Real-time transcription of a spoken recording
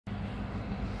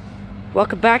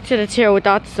Welcome back to the Terror with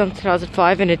Autism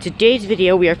 2005, and in today's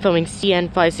video we are filming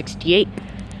CN568,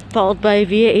 followed by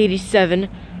VIA 87,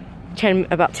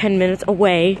 about 10 minutes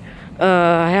away.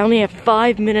 I only have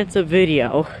 5 minutes of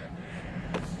video,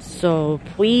 so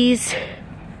please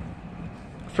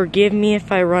forgive me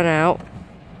if I run out.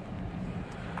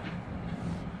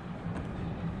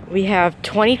 We have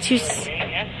 22...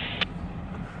 Yes.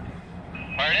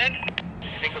 Pardon?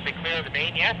 I think we'll be clear of the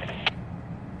main, yes?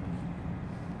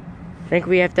 I think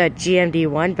we have that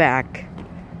GMD1 back.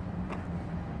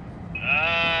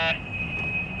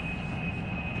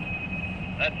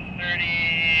 That's 30...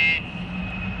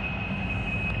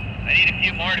 I need a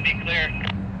few more to be clear.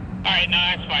 Alright, no,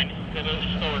 that's fine. It'll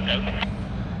still work out.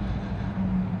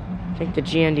 I think the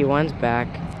GMD1's back.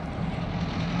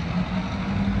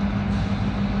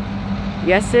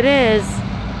 Yes, it is.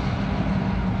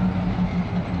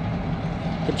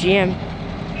 The GM...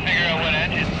 Figure out what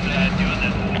engine's doing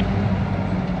this.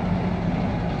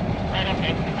 Right,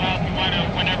 okay. If you want to,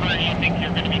 whenever you think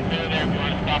you're going to be clear there, if you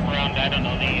want to stop around, I don't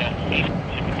know, the speed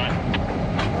should be fine.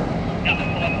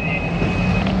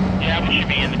 Yeah, we should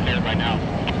be in the clear by now. Or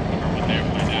we're there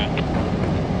by that.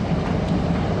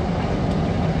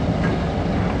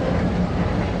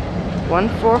 One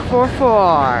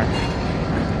 444.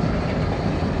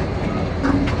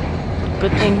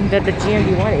 Good thing that the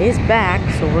GMD1 is back,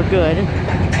 so we're good.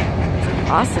 It's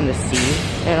awesome to see.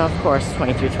 And of course,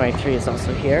 2323 is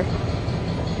also here.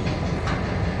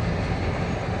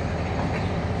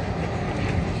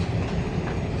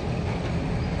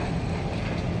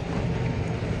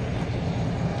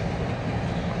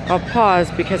 I'll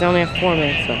pause because I only have 4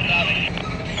 minutes left.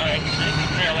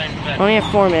 I only have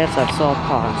 4 minutes left, so I'll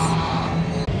pause.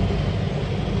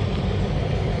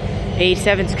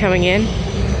 87's coming in.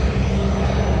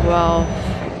 Well,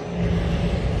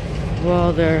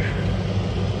 they're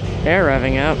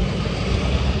revving up.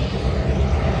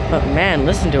 But man,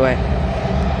 listen to it.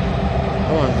 I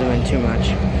don't want to zoom in too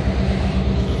much.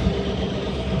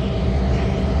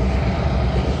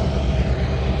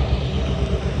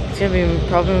 It's gonna be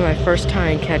probably my first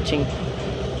time catching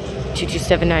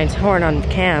 2279's horn on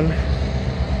cam.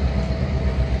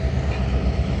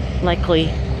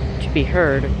 Likely to be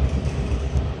heard.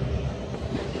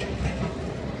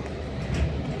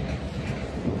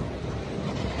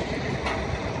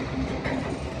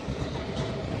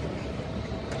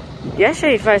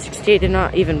 Yesterday, 568 did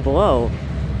not even blow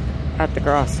at the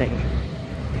crossing.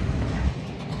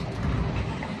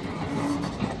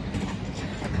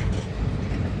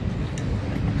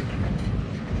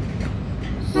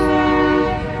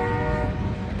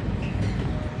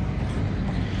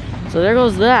 So there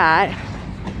goes that.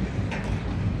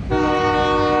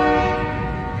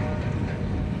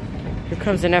 Here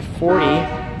comes an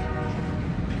F40.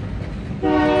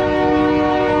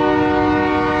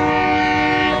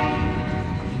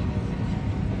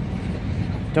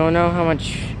 Don't know how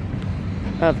much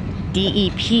of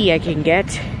DEP I can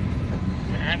get.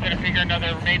 I'm gonna figure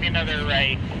maybe another 6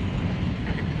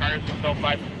 cars or so,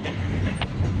 5.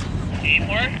 8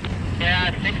 more?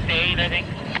 Yeah, 6 to 8, I think.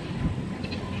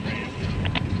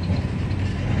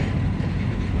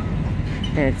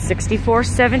 And it's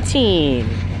 6417.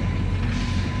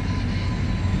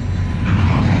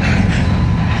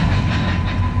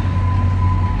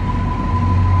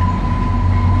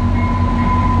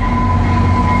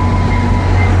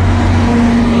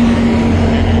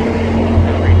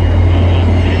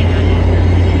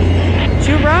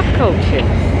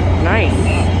 Coaches. Nice.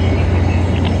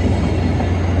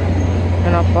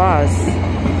 And I'll pause.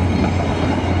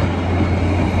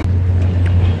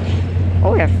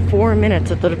 Oh, we have 4 minutes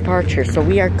at the departure, so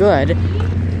we are good.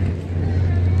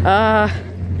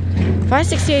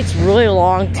 568's really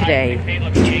long today.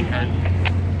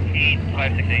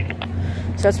 568.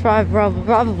 So that's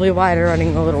probably why they're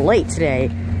running a little late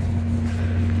today.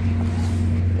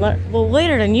 Well,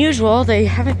 later than usual. They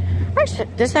haven't.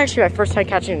 This is actually my first time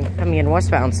coming in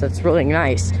westbound, so it's really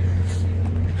nice.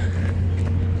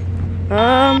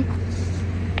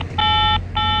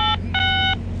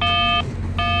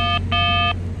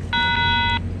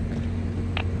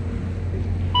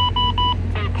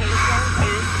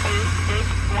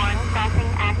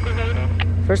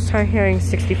 First time hearing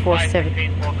 6470.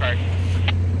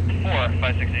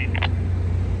 568.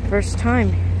 First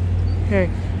time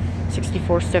hearing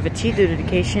 6470 through the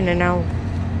indication, and now.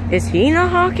 Is he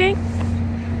not honking?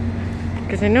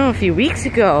 Because I know a few weeks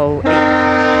ago...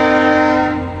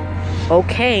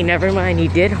 Okay, never mind, he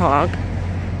did honk.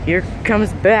 Here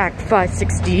comes back,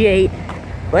 568.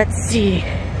 Let's see.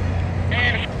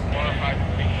 And 4 or 5.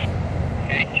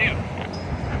 Okay, 2.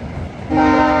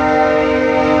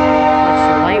 Watch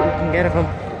the light, we can get a of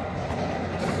them.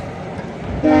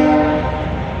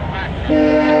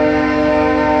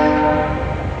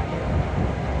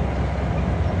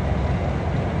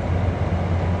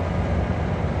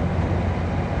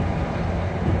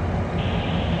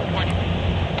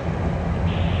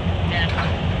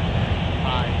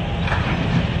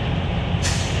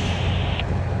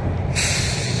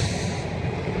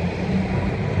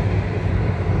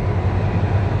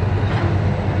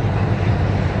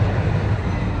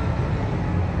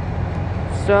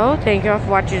 So, thank you all for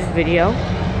watching this video.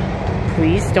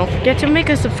 Please don't forget to make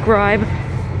a subscribe,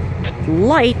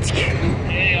 like,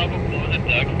 Hey, I'll go close it,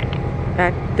 Doug.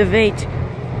 activate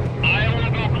I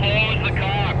will go close the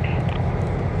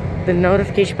cock. the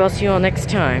notification bell. See you all next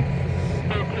time.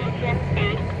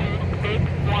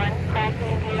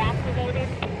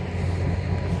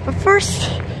 But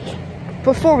first,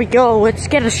 before we go, let's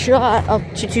get a shot of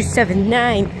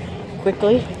 2279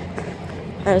 quickly,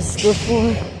 as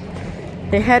before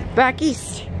they head back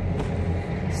east.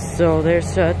 So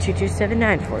there's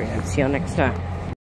 2279 for you. See you all next time.